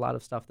 like playing a lot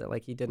of stuff that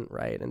like he didn't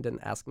write and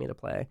didn't ask me to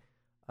play.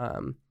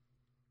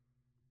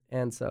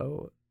 And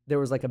so there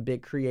was like a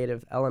big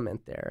creative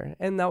element there.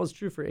 And that was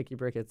true for Icky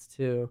Brickets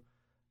too.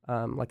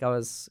 Like I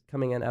was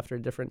coming in after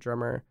a different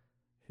drummer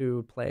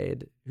who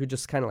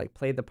just kind of like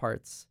played the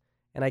parts.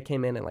 And I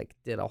came in and like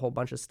did a whole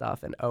bunch of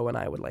stuff, and O and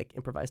I would like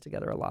improvise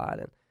together a lot.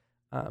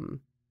 And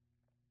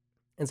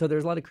so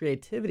there's a lot of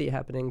creativity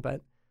happening,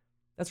 but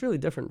that's really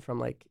different from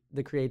like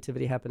the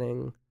creativity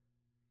happening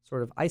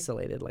sort of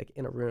isolated, like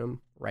in a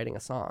room writing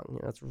a song.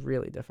 It's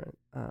really different.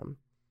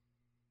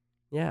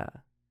 Yeah,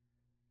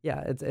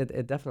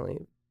 it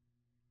definitely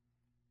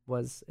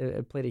was.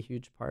 It played a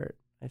huge part,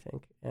 I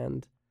think,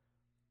 and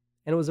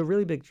it was a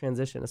really big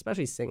transition,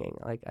 especially singing.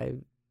 Like I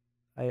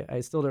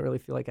still don't really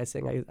feel like I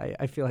sing.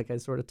 I feel like I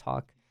sort of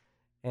talk,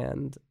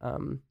 and I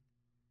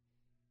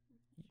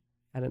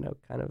don't know,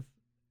 kind of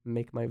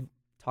make my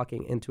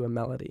talking into a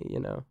melody.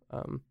 And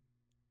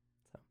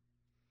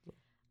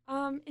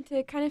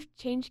to kind of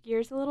change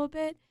gears a little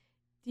bit,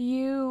 do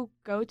you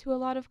go to a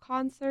lot of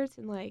concerts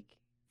and like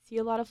see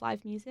a lot of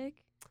live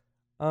music?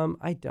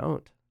 I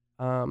don't.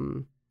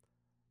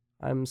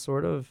 I'm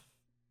sort of,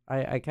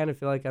 I kind of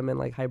feel like I'm in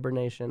like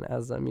hibernation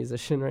as a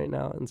musician right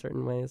now in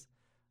certain ways.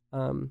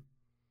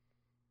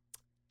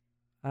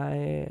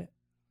 I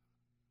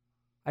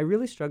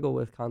really struggle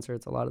with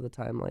concerts a lot of the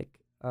time. Like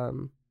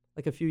a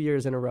few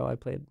years in a row I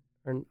played,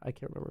 or I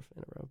can't remember if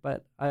in a row,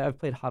 but I've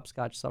played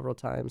Hopscotch several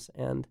times,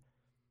 and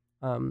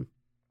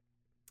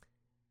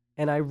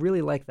I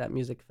really like that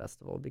music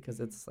festival because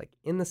it's like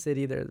in the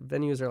city. Their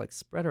venues are like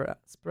spread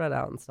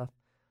out and stuff.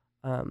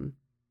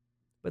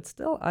 But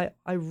still, I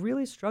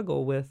really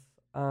struggle with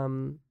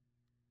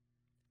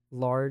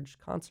large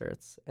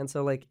concerts. And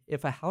so like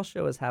if a house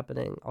show is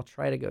happening, I'll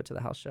try to go to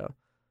the house show.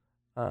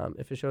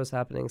 If a show is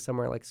happening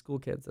somewhere like School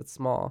Kids that's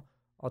small,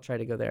 I'll try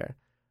to go there.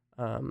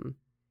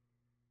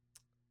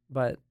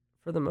 But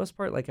for the most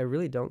part, like I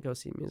really don't go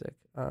see music.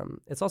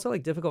 It's also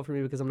like difficult for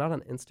me because I'm not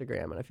on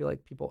Instagram, and I feel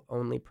like people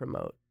only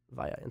promote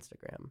via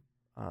Instagram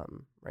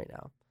right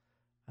now.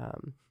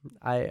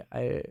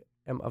 I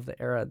am of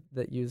the era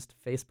that used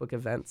Facebook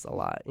events a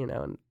lot,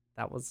 and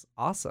that was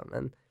awesome.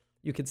 And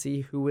you could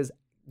see who was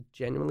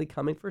genuinely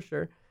coming for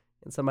sure.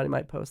 And somebody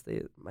might post,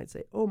 they might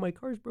say, "Oh, my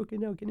car's broken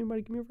down. Can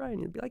anybody give me a ride?"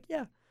 And you'd be like,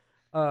 "Yeah."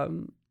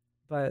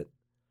 But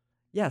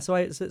yeah, so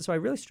I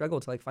really struggle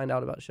to like find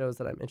out about shows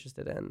that I'm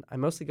interested in. I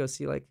mostly go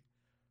see like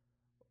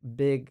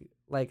big,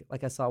 like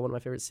I saw one of my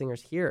favorite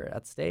singers here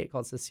at State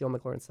called Cecile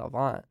McLaurin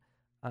Salvant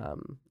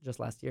just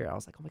last year. I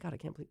was like, "Oh my God, I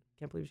can't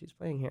believe she's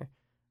playing here."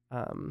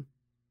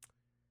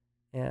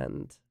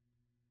 And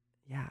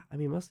yeah, I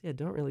mean, mostly I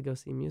don't really go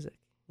see music.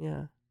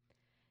 Yeah.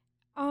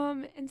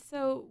 And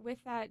so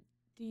with that,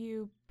 do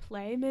you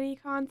play many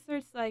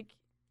concerts like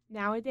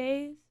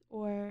nowadays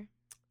or?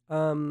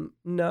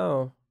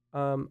 No.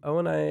 Oh,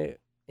 and I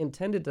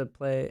intended to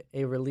play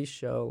a release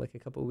show like a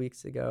couple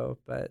weeks ago,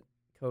 but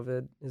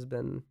COVID has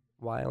been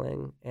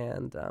wiling,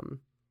 and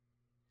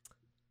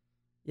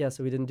yeah,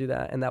 so we didn't do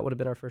that, and that would have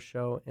been our first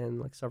show in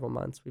like several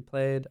months. We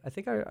played. I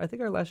think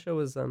our last show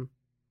was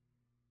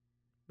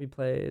we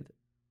played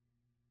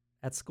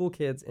at School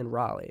Kids in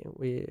Raleigh.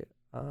 We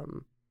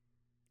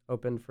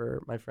opened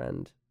for my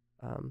friend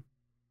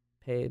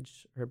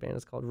Paige. Her band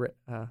is called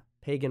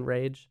Pagan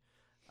Rage.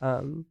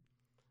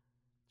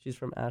 She's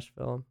from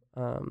Asheville,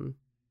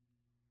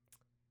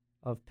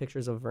 of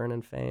Pictures of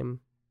Vernon fame,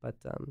 but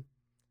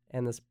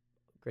and this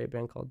great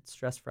band called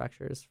Stress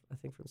Fractures, I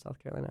think from South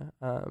Carolina.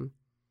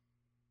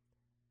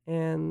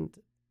 And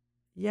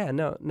yeah,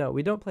 no,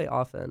 we don't play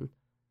often.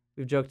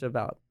 We've joked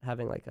about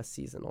having like a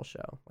seasonal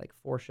show, like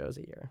 4 shows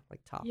a year, like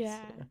tops.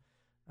 Yeah.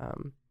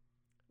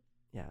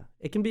 Yeah,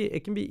 it can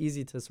be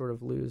easy to sort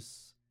of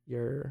lose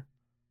your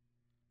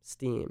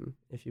steam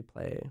if you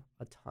play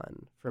a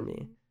ton. For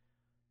me,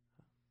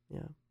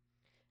 yeah.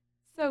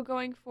 So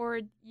going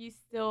forward, you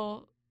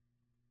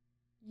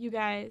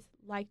guys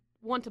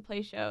want to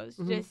play shows,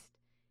 just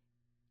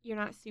you're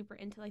not super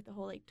into like the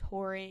whole like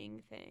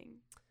touring thing.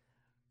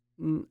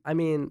 I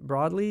mean,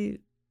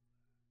 broadly,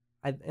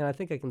 I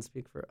think I can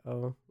speak for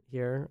O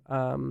here.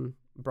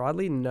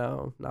 Broadly,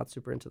 no, not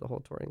super into the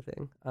whole touring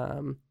thing.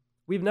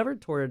 We've never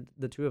toured,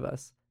 the two of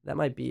us. That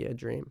might be a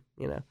dream,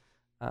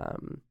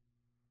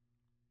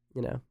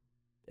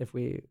 if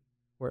we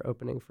were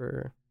opening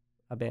for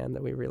a band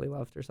that we really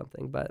loved or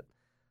something. But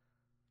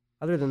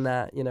other than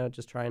that,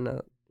 just trying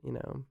to,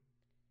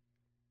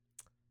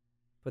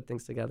 put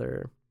things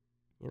together,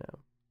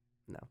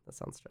 no, that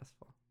sounds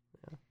stressful.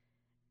 Yeah.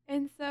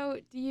 And so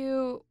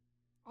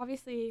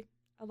obviously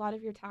a lot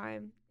of your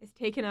time is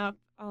taken up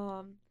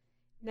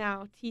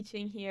now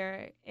teaching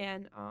here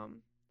and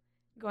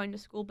going to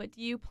school, but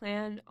do you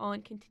plan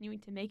on continuing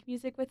to make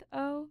music with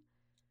O?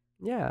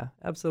 Yeah,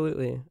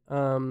 absolutely.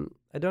 I'm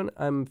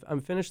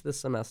finished this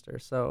semester,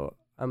 so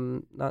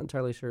I'm not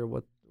entirely sure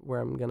where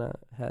I'm gonna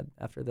head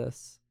after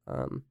this.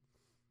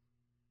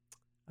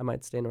 I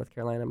might stay in North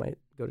Carolina, might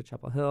go to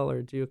Chapel Hill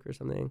or Duke or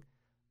something.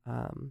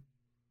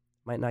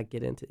 Might not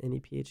get into any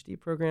PhD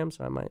program,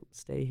 so I might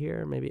stay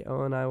here. Maybe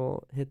O and I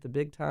will hit the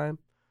big time.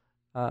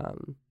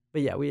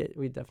 But yeah, we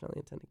definitely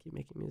intend to keep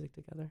making music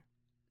together.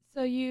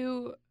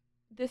 So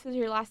this is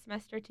your last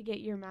semester to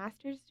get your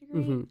master's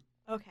degree?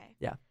 Mm-hmm. Okay.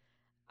 Yeah.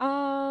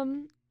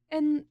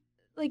 And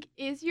like,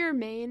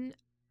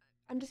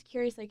 I'm just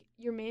curious, like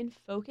your main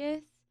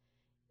focus,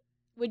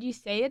 would you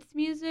say it's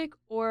music,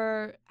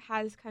 or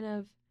has kind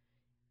of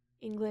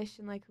English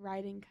and like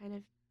writing kind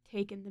of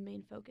taken the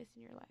main focus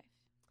in your life?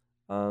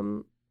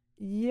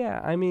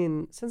 Yeah, I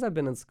mean, since I've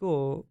been in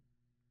school,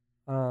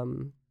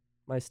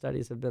 my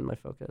studies have been my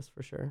focus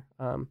for sure.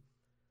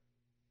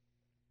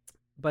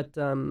 But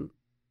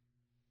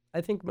I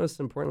think most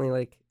importantly,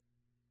 like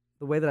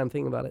the way that I'm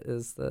thinking about it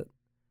is that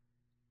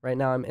right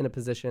now I'm in a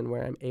position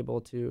where I'm able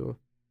to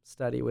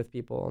study with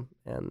people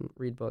and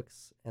read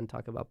books and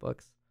talk about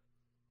books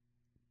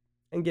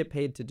and get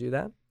paid to do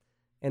that,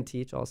 and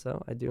teach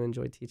also. I do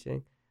enjoy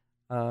teaching.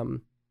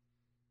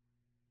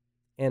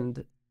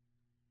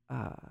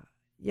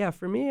 Yeah,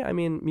 for me, I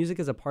mean, music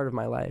is a part of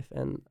my life,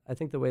 and I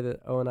think the way that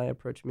O and I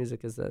approach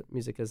music is that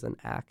music is an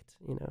act,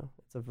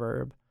 it's a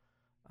verb.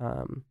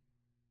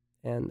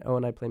 And O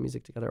and I play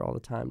music together all the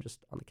time,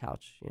 just on the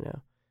couch,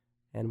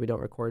 and we don't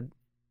record,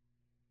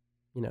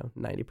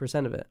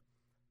 90% of it.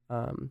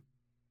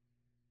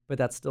 But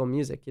that's still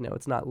music,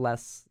 it's not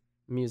less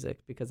music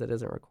because it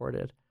isn't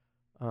recorded.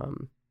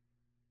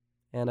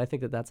 And I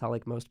think that that's how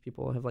like most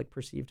people have like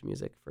perceived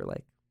music for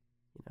like,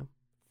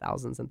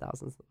 thousands and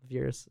thousands of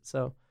years.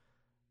 So,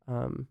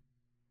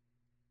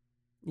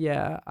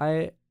 yeah,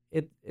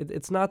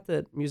 it's not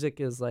that music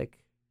is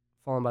like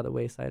fallen by the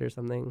wayside or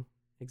something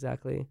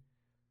exactly.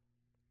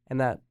 And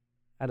that,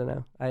 I don't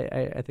know,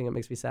 I think it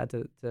makes me sad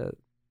to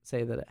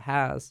say that it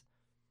has.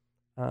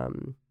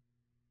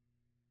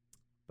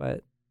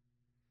 But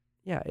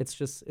yeah, it's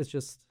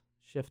just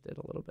shifted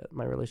a little bit,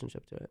 my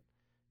relationship to it.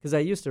 Because I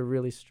used to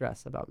really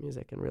stress about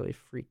music and really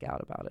freak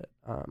out about it.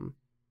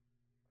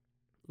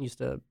 Used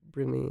to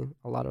bring me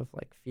a lot of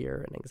like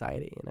fear and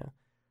anxiety,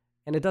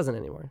 and it doesn't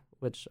anymore,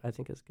 which I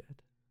think is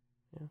good.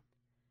 Yeah.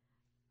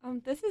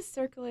 This is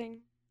circling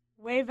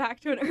way back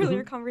to an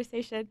earlier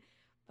conversation,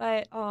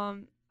 but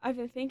I've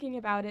been thinking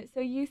about it. So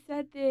you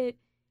said that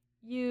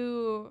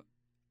you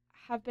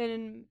have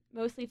been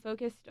mostly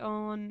focused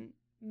on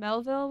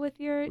Melville with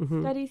your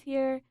studies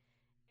here,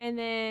 and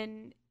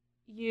then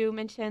you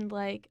mentioned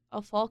like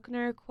a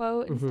Faulkner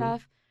quote and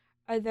stuff.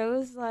 Are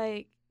those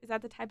like, is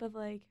that the type of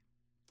like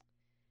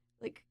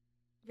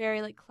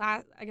very like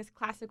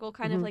classical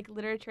kind of like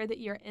literature that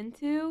you're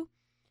into?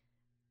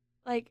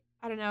 Like,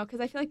 I don't know, because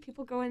I feel like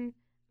people go in,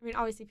 I mean,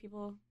 obviously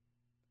people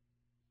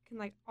can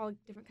like all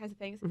different kinds of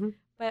things,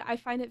 but I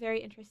find it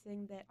very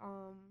interesting that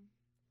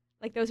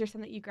like those are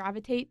some that you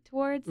gravitate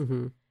towards.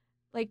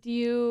 Like, do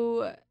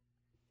you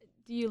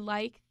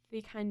like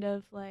the kind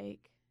of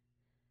like,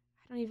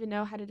 I don't even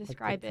know how to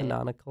describe the it.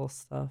 Canonical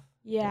stuff.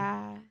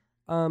 Yeah.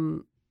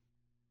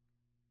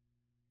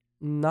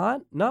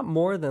 Not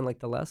more than like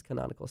the less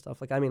canonical stuff.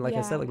 Like, I mean, like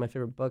I said, like my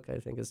favorite book I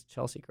think is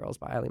Chelsea Girls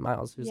by Eileen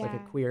Myles, who's like a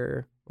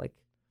queer, like,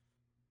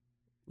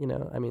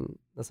 I mean,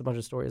 that's a bunch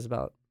of stories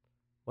about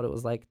what it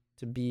was like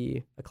to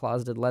be a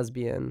closeted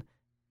lesbian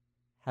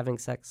having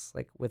sex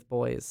like with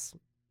boys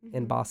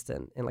in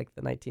Boston in like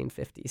the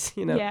 1950s,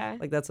 Yeah.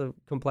 Like that's a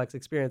complex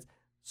experience,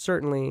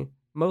 certainly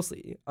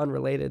mostly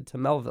unrelated to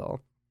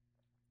Melville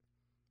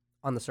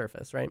on the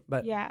surface, right?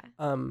 But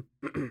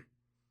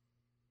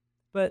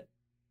but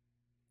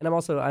and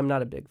I'm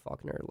not a big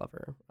Faulkner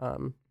lover.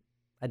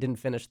 I didn't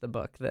finish the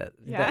book that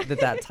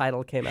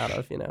title came out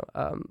of,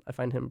 I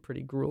find him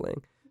pretty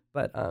grueling.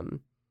 But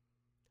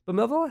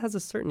Melville has a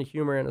certain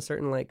humor and a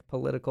certain like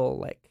political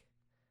like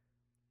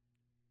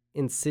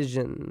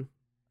incisiveness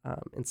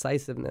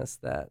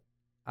that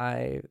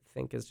I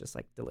think is just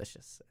like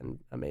delicious and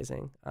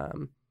amazing.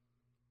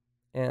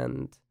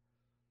 And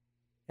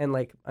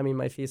like, I mean,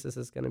 my thesis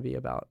is going to be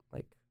about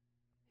like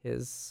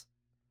the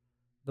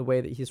way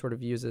that he sort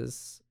of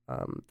uses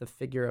the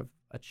figure of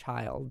a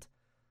child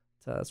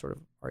to sort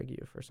of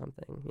argue for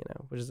something,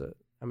 which is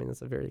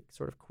it's a very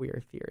sort of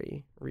queer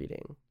theory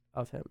reading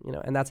of him,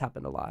 and that's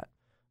happened a lot.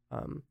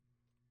 One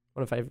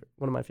of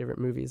my favorite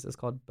movies is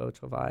called Beau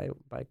Travail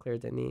by Claire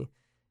Denis,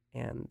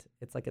 and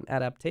it's like an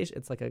adaptation.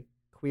 It's like a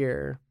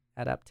queer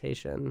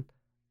adaptation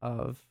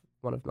of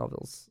one of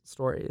Melville's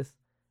stories,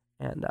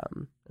 and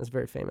it's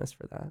very famous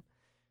for that.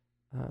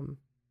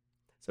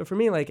 So for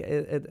me, like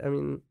I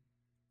mean,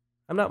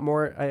 I'm not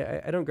more.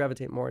 I don't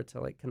gravitate more to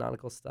like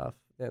canonical stuff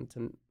than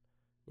to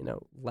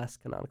less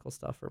canonical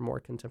stuff or more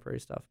contemporary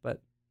stuff.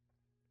 But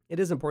it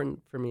is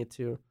important for me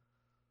to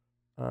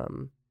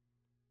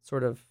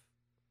sort of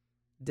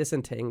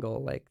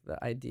disentangle like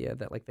the idea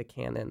that like the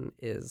canon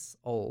is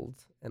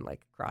old and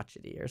like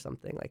crotchety or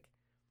something. Like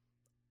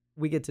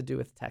we get to do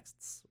with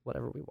texts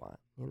whatever we want,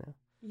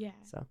 Yeah.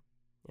 So,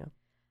 yeah.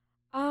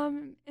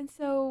 And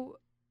so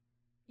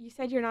you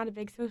said you're not a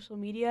big social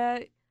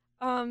media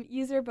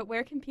user, but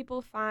where can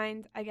people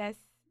find, I guess,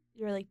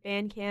 your like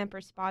Bandcamp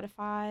or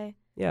Spotify?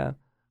 Yeah.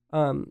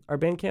 Our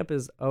Bandcamp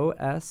is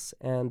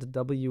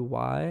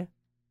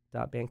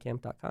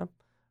osandwy.bandcamp.com.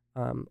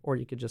 Or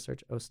you could just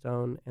search O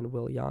Stone and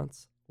Will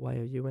Younts,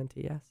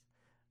 Younts.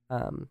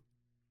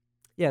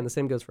 Yeah, and the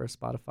same goes for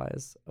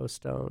Spotify's O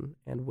Stone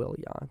and Will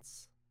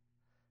Younts.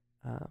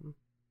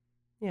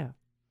 Yeah.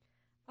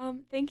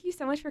 Thank you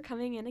so much for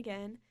coming in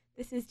again.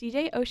 This is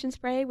DJ Ocean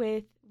Spray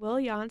with Will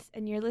Younts,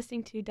 and you're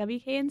listening to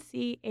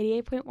WKNC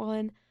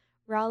 88.1,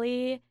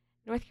 Raleigh,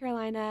 North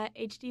Carolina,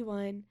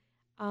 HD1.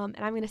 And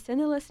I'm going to send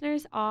the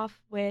listeners off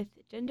with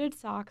Gendered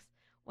Socks,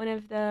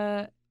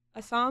 a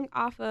song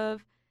off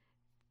of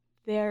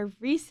their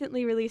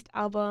recently released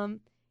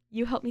album,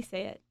 You Help Me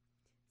Say It.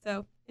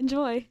 So,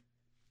 enjoy.